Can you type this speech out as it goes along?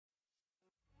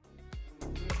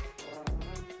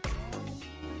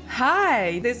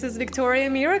Hi, this is Victoria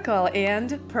Miracle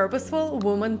and Purposeful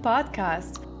Woman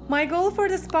Podcast. My goal for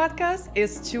this podcast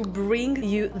is to bring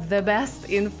you the best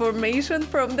information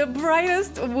from the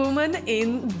brightest woman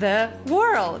in the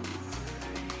world.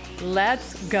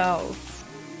 Let's go.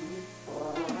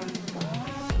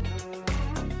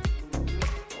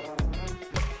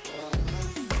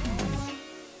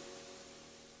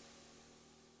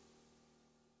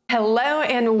 Hello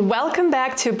and welcome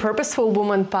back to Purposeful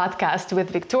Woman Podcast with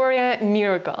Victoria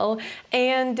Miracle.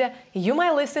 And you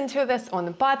might listen to this on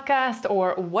the podcast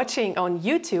or watching on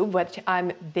YouTube, which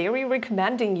I'm very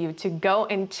recommending you to go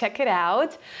and check it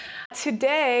out.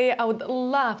 Today, I would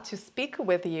love to speak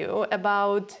with you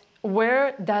about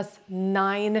where does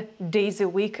 9 days a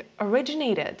week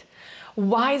originated?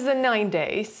 Why is it 9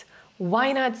 days?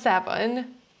 Why not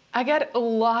 7? I get a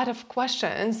lot of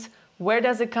questions. Where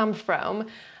does it come from?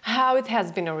 How it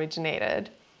has been originated.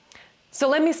 So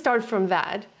let me start from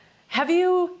that. Have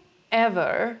you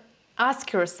ever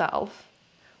asked yourself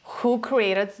who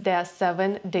created the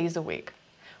 7 days a week?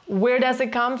 Where does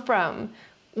it come from?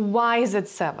 Why is it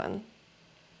 7?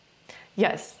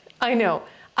 Yes, I know.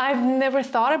 I've never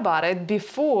thought about it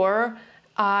before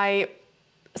I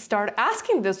start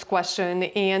asking this question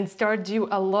and start do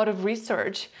a lot of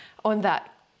research on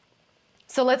that.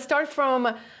 So let's start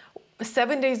from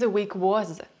 7 days a week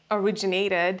was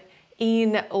originated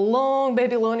in long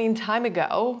Babylonian time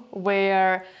ago,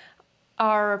 where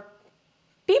our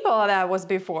people that was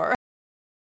before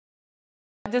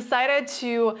decided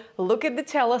to look at the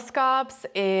telescopes,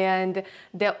 and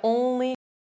the only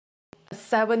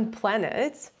 7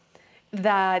 planets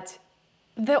that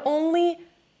the only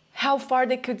how far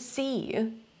they could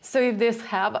see. So if they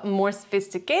have more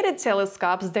sophisticated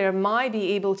telescopes, they might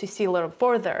be able to see a little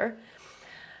further.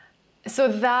 So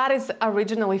that is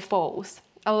originally false.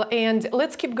 And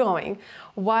let's keep going.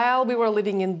 While we were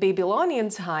living in Babylonian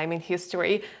time in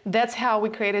history, that's how we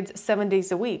created 7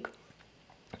 days a week.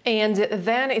 And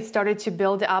then it started to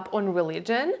build up on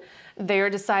religion. They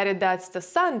decided that's the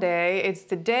Sunday, it's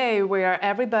the day where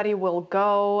everybody will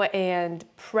go and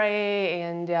pray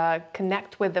and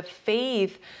connect with the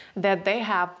faith that they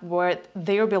have, what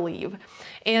they believe.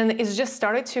 And it's just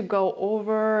started to go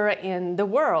over in the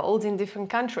world, in different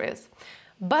countries.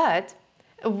 But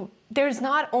we has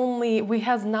not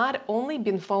only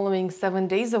been following 7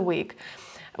 days a week.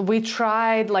 We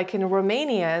tried, like in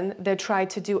Romanian, they tried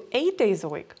to do 8 days a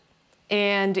week.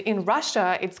 And in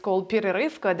Russia, it's called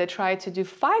Перерывка, they tried to do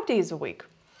 5 days a week.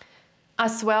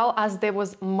 As well as there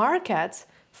was markets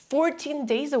 14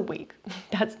 days a week.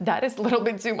 That is a little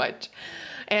bit too much.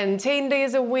 And 10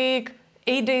 days a week,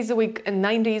 8 days a week, and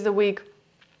 9 days a week.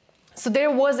 So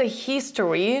there was a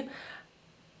history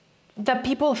that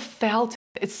people felt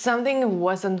something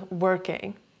wasn't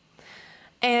working.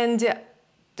 And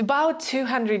about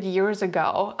 200 years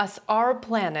ago, as our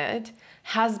planet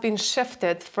has been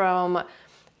shifted from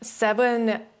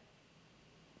 7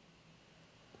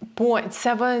 points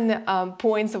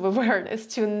of awareness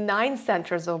to 9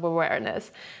 centers of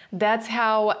awareness. That's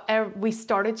how we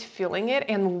started feeling it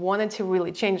and wanted to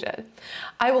really change it.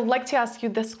 I would like to ask you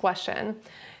this question.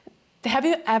 Have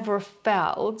you ever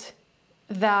felt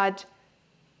that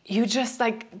you just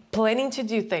like planning to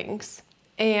do things,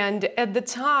 and at the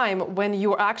time when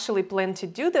you actually plan to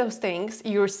do those things,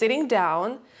 you're sitting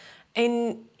down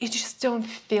and you just don't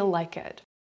feel like it?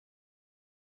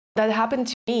 That happened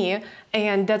to me,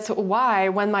 and that's why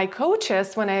when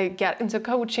I get into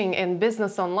coaching and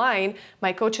business online,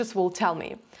 my coaches will tell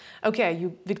me,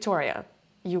 okay, Victoria,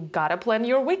 you gotta plan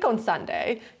your week on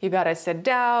Sunday. You gotta sit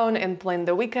down and plan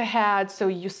the week ahead so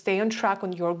you stay on track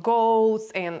on your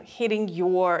goals and hitting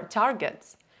your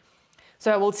targets. So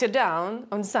I will sit down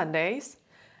on Sundays,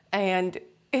 and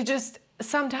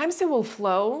sometimes it will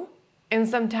flow, and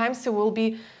sometimes it will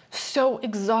be so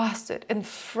exhausted and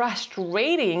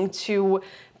frustrating to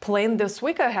plan this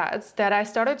week ahead that I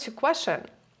started to question.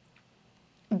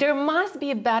 There must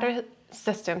be a better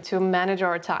system to manage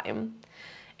our time.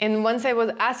 And once I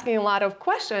was asking a lot of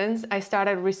questions, I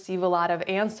started to receive a lot of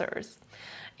answers.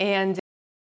 And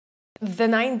the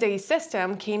 9-day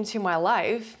system came to my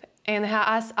life, and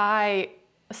as I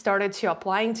started to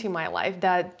applying to my life,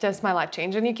 that just my life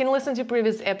changed. And you can listen to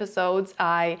previous episodes.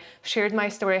 I shared my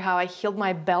story, how I healed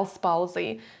my Bell's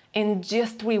palsy in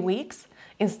just 3 weeks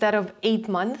instead of 8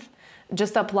 months,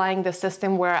 just applying the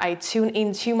system where I tune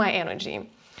into my energy.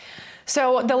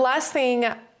 So the last thing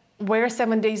where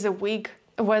 7 days a week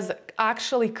was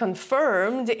actually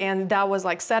confirmed, and that was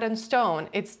like set in stone,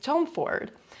 it's Tom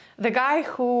Ford, the guy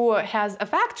who has a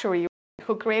factory,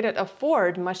 who created a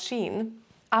Ford machine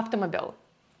automobile.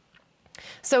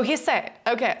 So he said,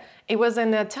 okay, it was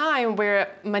in a time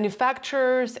where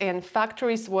manufacturers and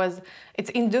factories it's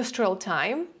industrial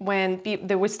time when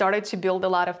they started to build a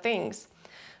lot of things.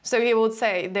 So he would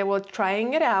say they were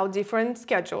trying it out, different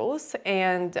schedules,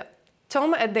 and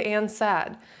Tom at the end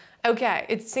said, okay,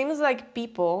 it seems like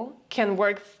people can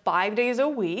work 5 days a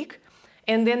week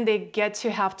and then they get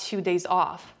to have 2 days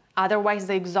off. Otherwise,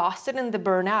 they're exhausted and they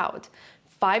burn out.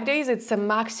 5 days, it's the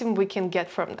maximum we can get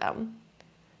from them.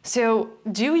 So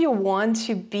do you want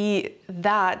to be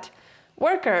that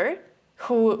worker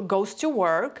who goes to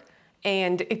work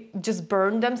and just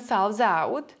burn themselves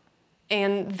out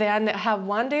and then have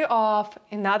 1 day off,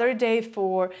 another day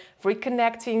for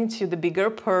reconnecting to the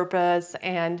bigger purpose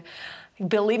and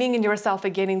believing in yourself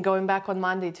again and going back on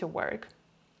Monday to work?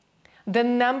 The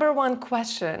number one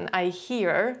question I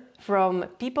hear from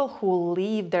people who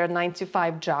leave their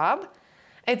 9-to-5 job,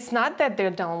 it's not that they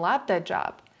don't love that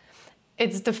job.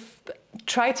 It's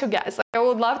try to guess. I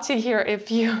would love to hear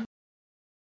if you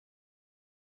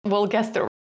will guess the.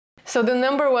 So the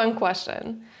number one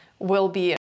question will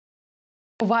be,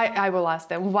 why? I will ask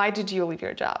them, why did you leave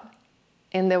your job?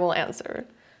 And they will answer,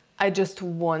 I just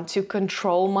want to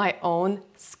control my own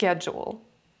schedule.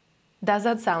 Does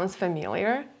that sound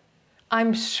familiar?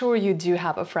 I'm sure you do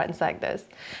have a friends like this.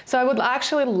 So I would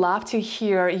actually love to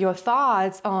hear your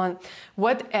thoughts on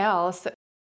what else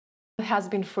has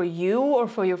been for you or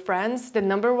for your friends the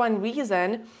number one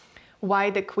reason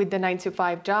why they quit the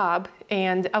 9-to-5 job.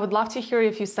 And I would love to hear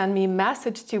if you send me a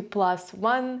message to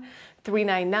 +1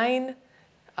 399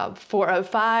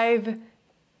 405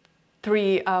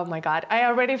 3. Oh my God, I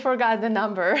already forgot the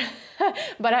number,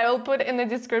 but I will put in the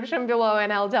description below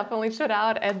and I'll definitely shout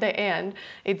out at the end.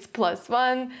 It's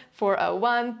 +1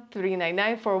 401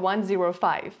 399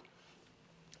 4105.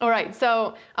 All right,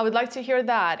 so I would like to hear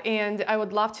that. And I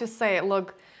would love to say,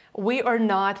 look, we are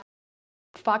not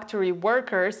factory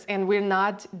workers and we're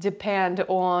not depend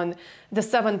on the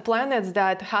 7 planets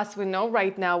that, as we know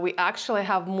right now, we actually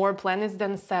have more planets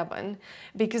than 7.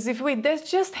 Because if we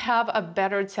just have a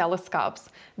better telescopes,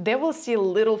 they will see a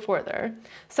little further.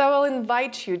 So I will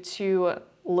invite you to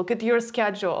look at your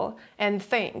schedule and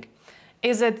think,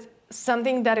 is it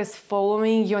something that is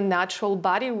following your natural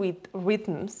body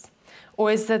rhythms? Or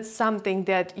is it something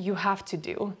that you have to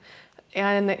do?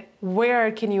 And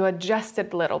where can you adjust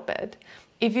it a little bit?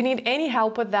 If you need any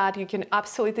help with that, you can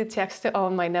absolutely text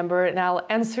on my number and I'll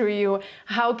answer you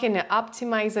how can you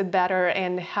optimize it better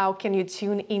and how can you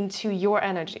tune into your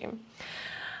energy.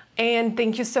 And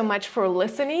thank you so much for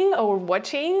listening or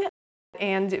watching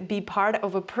and be part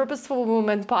of a Purposeful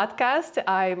Woman podcast.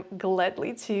 I'm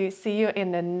gladly to see you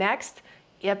in the next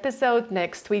episode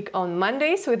next week on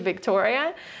Mondays with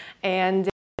Victoria. And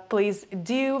please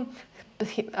do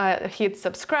hit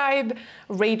subscribe,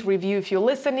 rate, review if you're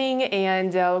listening,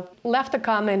 and left a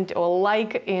comment or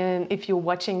like if you're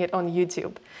watching it on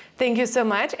YouTube. Thank you so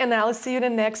much, and I'll see you in the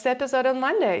next episode on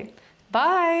Monday.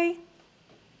 Bye!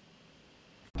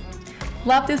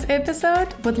 Love this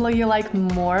episode? Would you like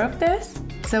more of this?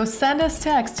 So send us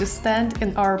text to stand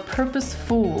in our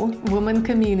Purposeful Woman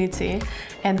community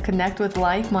and connect with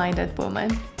like-minded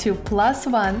women to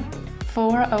 +1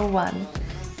 401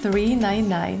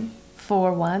 399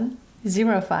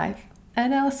 4105,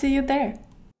 and I'll see you there.